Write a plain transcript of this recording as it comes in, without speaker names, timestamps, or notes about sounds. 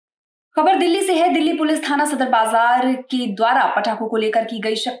खबर दिल्ली से है। दिल्ली पुलिस थाना सदर बाजार के द्वारा पटाखों को लेकर की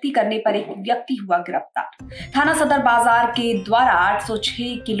गई शक्ति करने पर एक व्यक्ति हुआ गिरफ्तार। थाना सदर बाजार के द्वारा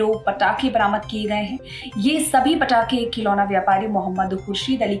 806 किलो पटाखे बरामद किए गए हैं। ये सभी पटाखे खिलौना व्यापारी मोहम्मद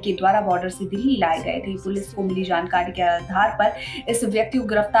खुर्शीद अली के द्वारा बॉर्डर से दिल्ली लाए गए थे। पुलिस को मिली जानकारी के आधार पर इस व्यक्ति को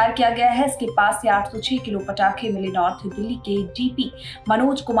गिरफ्तार किया गया है। इसके पास से 806 किलो पटाखे मिले। नॉर्थ दिल्ली के डीपी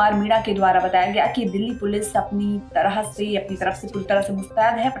मनोज कुमार मीणा के द्वारा बताया गया कि दिल्ली पुलिस अपनी तरफ से पूरी तरह से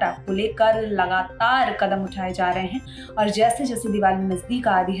मुस्तैद है। पटाखों लेकर लगातार कदम उठाए जा रहे हैं और जैसे जैसे दिवाली नजदीक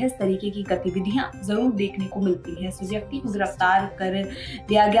आ रही है इस तरीके की गतिविधियां जरूर देखने को मिलती है। इस व्यक्ति को गिरफ्तार कर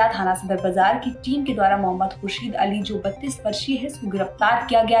लिया गया। थाना सदर बाजार की टीम के द्वारा मोहम्मद खुर्शीद अली जो 32 वर्षीय है इसको गिरफ्तार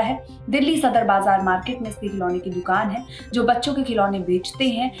किया गया है। दिल्ली सदर बाजार मार्केट में इसकी खिलौने की दुकान है जो बच्चों के खिलौने बेचते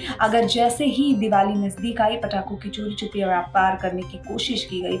हैं। अगर जैसे ही दिवाली नजदीक आई पटाखों की चोरी छुपे व्यापार करने की कोशिश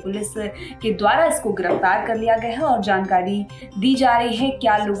की गई। पुलिस के द्वारा इसको गिरफ्तार कर लिया गया है और जानकारी दी जा रही है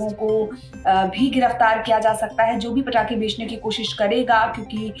क्या लोगों को भी गिरफ्तार किया जा सकता है जो भी पटाखे बेचने की कोशिश करेगा,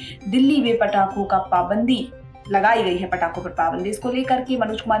 क्योंकि दिल्ली में पटाखों का पाबंदी लगाई गई है। पटाखों पर पाबंदी, इसको लेकर के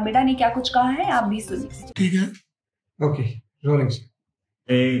मनोज कुमार मीणा ने क्या कुछ कहा है आप भी सुनिए। ठीक है, ओके, रोलिंग।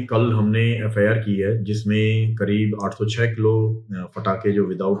 कल हमने एफआईआर की है जिसमें करीब 806 किलो फटाके जो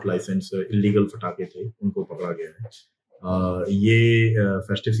विदाउट लाइसेंस इलीगल फटाके थे उनको पकड़ा गया है। ये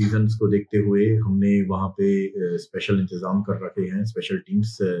फेस्टिव सीजन्स को देखते हुए हमने वहाँ पे स्पेशल इंतजाम कर रखे हैं, स्पेशल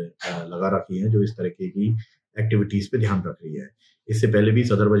टीम्स लगा रखी हैं जो इस तरीके की एक्टिविटीज पे ध्यान रख रही है। इससे पहले भी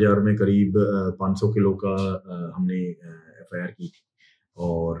सदर बाजार में करीब 500 किलो का हमने एफआईआर की थी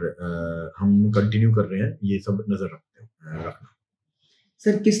और हम कंटिन्यू कर रहे हैं ये सब नजर रखना।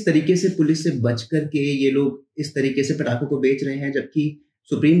 सर, किस तरीके से पुलिस से बच कर के ये लोग इस तरीके से पटाखों को बेच रहे हैं, जबकि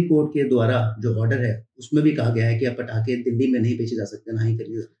सुप्रीम कोर्ट के द्वारा जो ऑर्डर है उसमें भी कहा गया है कि अब पटाखे दिल्ली में नहीं बेचे जा सकते, ना ही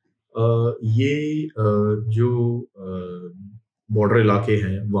खरीदे जा सकते। ये जो बॉर्डर इलाके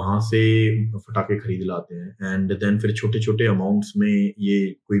हैं वहां से फटाके खरीद लाते हैं एंड देन फिर छोटे छोटे अमाउंट्स में ये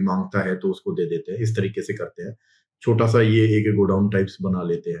कोई मांगता है तो उसको दे देते हैं। इस तरीके से करते हैं, छोटा सा ये एक गोडाउन टाइप्स बना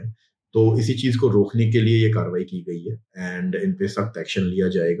लेते हैं। तो इसी चीज को रोकने के लिए ये कार्रवाई की गई है एंड इन पे सख्त एक्शन लिया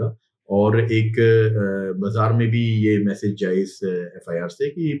जाएगा। और एक बाजार में भी ये मैसेज जाए इस एफआईआर से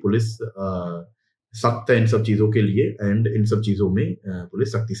कि पुलिस सख्त है इन सब चीजों के लिए एंड इन सब चीजों में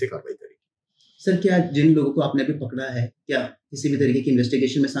पुलिस सख्ती से कार्रवाई करेगी। सर, क्या जिन लोगों को आपने अभी पकड़ा है क्या किसी भी तरीके की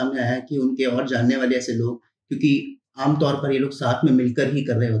इन्वेस्टिगेशन में सामने आया है कि उनके और जानने वाले ऐसे लोग, क्योंकि आमतौर पर ये लोग साथ में मिलकर ही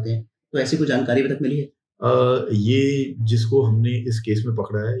कर रहे होते हैं, तो ऐसी कोई जानकारी अभी तक मिली है? ये जिसको हमने इस केस में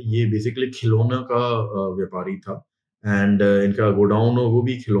पकड़ा है ये बेसिकली खिलौना का व्यापारी था एंड इनका गोडाउन वो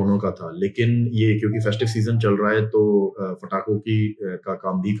भी खिलौनों का था, लेकिन ये क्योंकि फेस्टिव सीजन चल रहा है तो फटाकों की का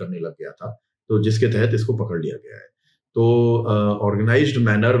काम भी करने लग गया था, तो जिसके तहत इसको पकड़ लिया गया है। तो ऑर्गेनाइज्ड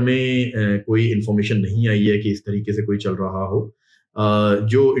मैनर में कोई इन्फॉर्मेशन नहीं आई है कि इस तरीके से कोई चल रहा हो।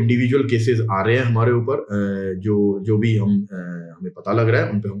 जो इंडिविजुअल केसेस आ रहे हैं हमारे ऊपर, जो भी हमें पता लग रहा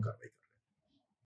है उन पे हम कार्रवाई